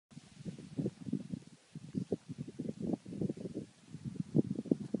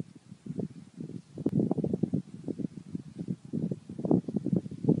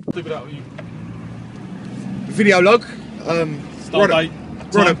Video log. Start date.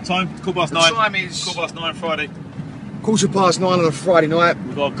 Time. 9:15. Time is 9:15 Friday. 9:15 on a Friday night.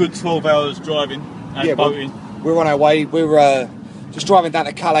 We've got a good 12 hours driving and boating. We're on our way. We're just driving down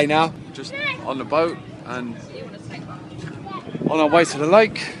to Calais now. Just on the boat and on our way to the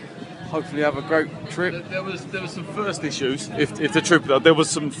lake. Hopefully have a great trip. There was some first issues. If the trip, there was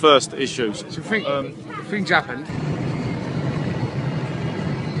some first issues. So things happened.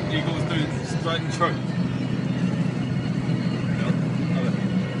 Eagles doing straight and true.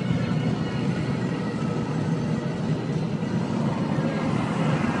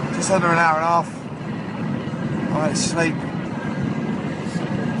 Just under an hour and a half. I went to sleep.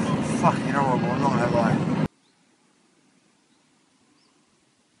 Fucking horrible, I'm not gonna lie.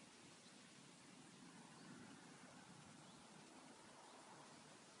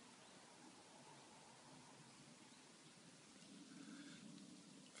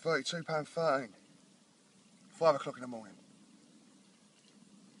 £32.13. 5 o'clock in the morning.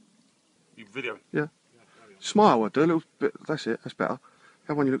 You video? Yeah. Smile, I do a little bit. That's it. That's better.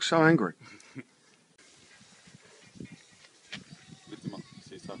 That one you look so angry. Lift him up.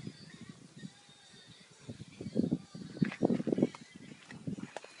 See his tongue.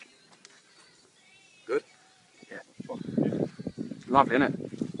 Good. Yeah. Lovely, isn't it?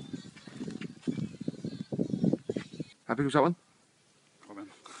 How big was that one?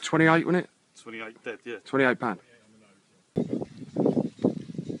 28, wasn't it? 28 dead, yeah. £28.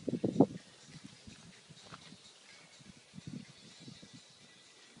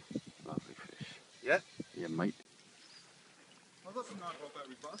 Lovely fish. Yeah? Yeah, mate. I've got some 9-volt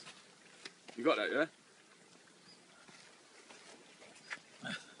battery bus. You got that, yeah?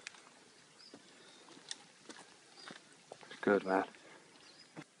 Good, man.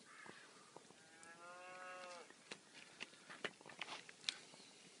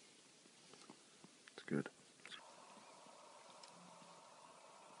 It's good.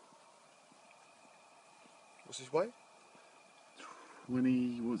 What's his weight?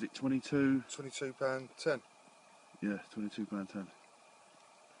 20, what was it, 22? £22.10. Yeah, £22.10.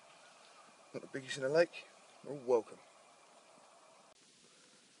 Not the biggest in the lake. You're all welcome.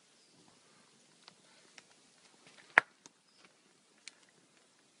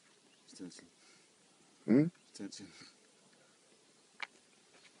 Stinson. Hmm? Stinson.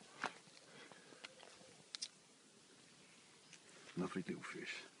 Lovely little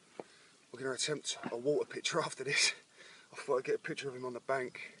fish. We're going to attempt a water picture after this. I thought I'd get a picture of him on the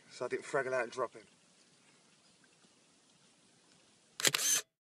bank so I didn't fraggle out and drop him.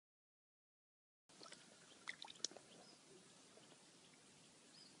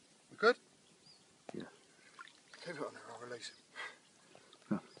 We good? Yeah. Keep it on there, I'll release him.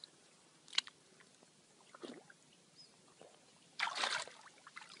 Huh.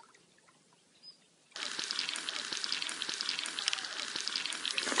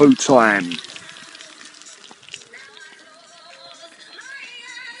 Food time.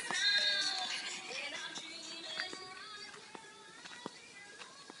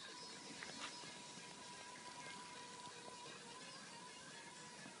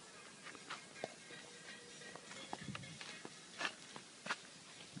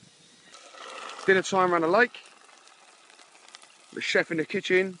 Dinner time around the lake. The chef in the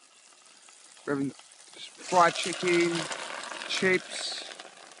kitchen. We're having fried chicken, chips,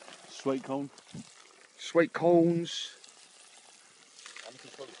 Sweet corn. sweet corns,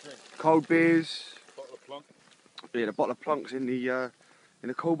 cold beers. Bottle of plunk. Yeah, the bottle of plunk's in the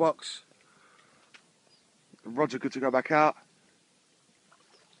cool box. The rods are good to go back out.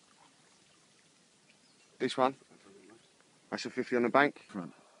 This one. That's a 50 on the bank.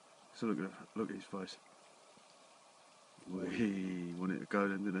 Front. So look at his face. He wanted to go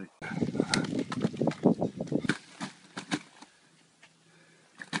then, didn't he?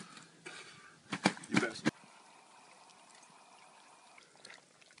 You better.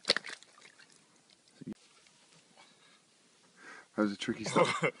 That was a tricky start.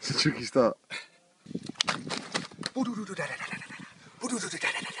 It's a tricky start. Another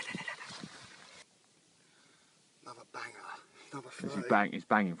banger. Another 30. He's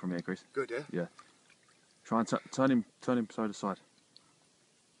banging from here, Chris. Good, yeah? Yeah. Try and turn him side to side.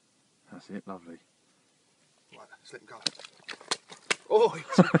 That's it, lovely. Right, let's let him go. Oh, he's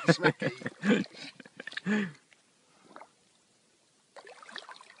smacky.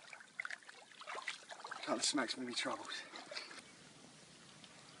 Couple of smacks may be troubles.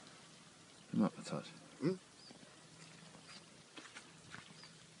 Not the touch. Hmm?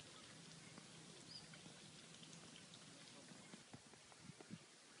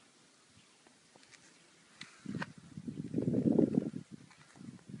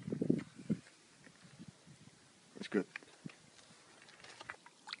 good.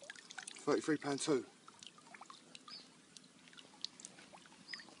 £33 too.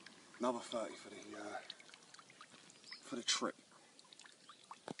 Another 30 for the trip.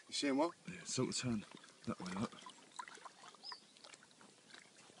 You see him well? Yeah, sort of turn that way up.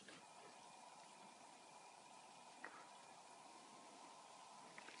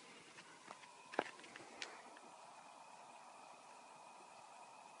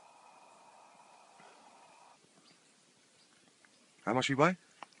 How much you buy?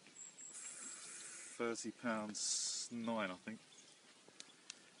 £30.9, I think.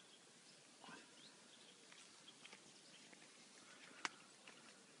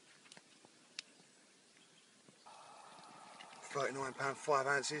 £39, 5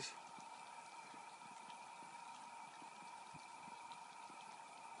 ounces.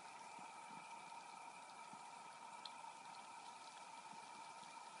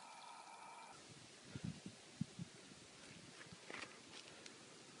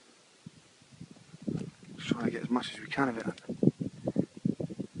 Just trying to get as much as we can of it.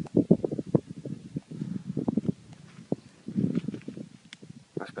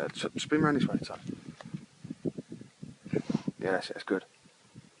 That's better. Spin round this way, so. Yeah, that's it. That's good.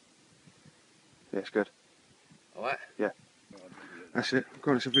 Yeah, it's good. All right. Yeah. That's it.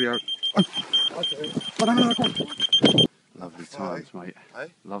 Go on, it's a video. Oh, no, go on. Lovely times, mate.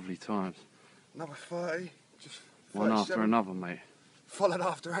 Hey? Lovely times. Another 30. Just One after 37. another, mate. Followed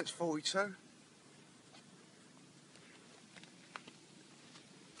after ants 42.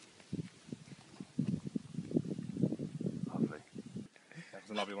 Lovely. That's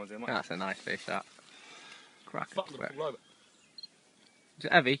a lovely one, isn't it? That's a nice fish, that. Crack. Is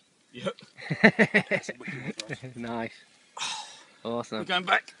it heavy? Yep. Nice. Awesome. We're going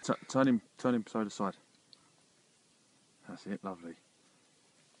back. Turn him side to side. That's it, lovely.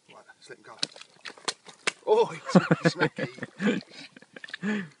 Right, let's let him go. Oh, he's smacky.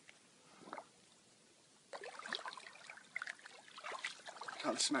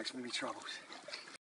 Couple of smacks, maybe troubles.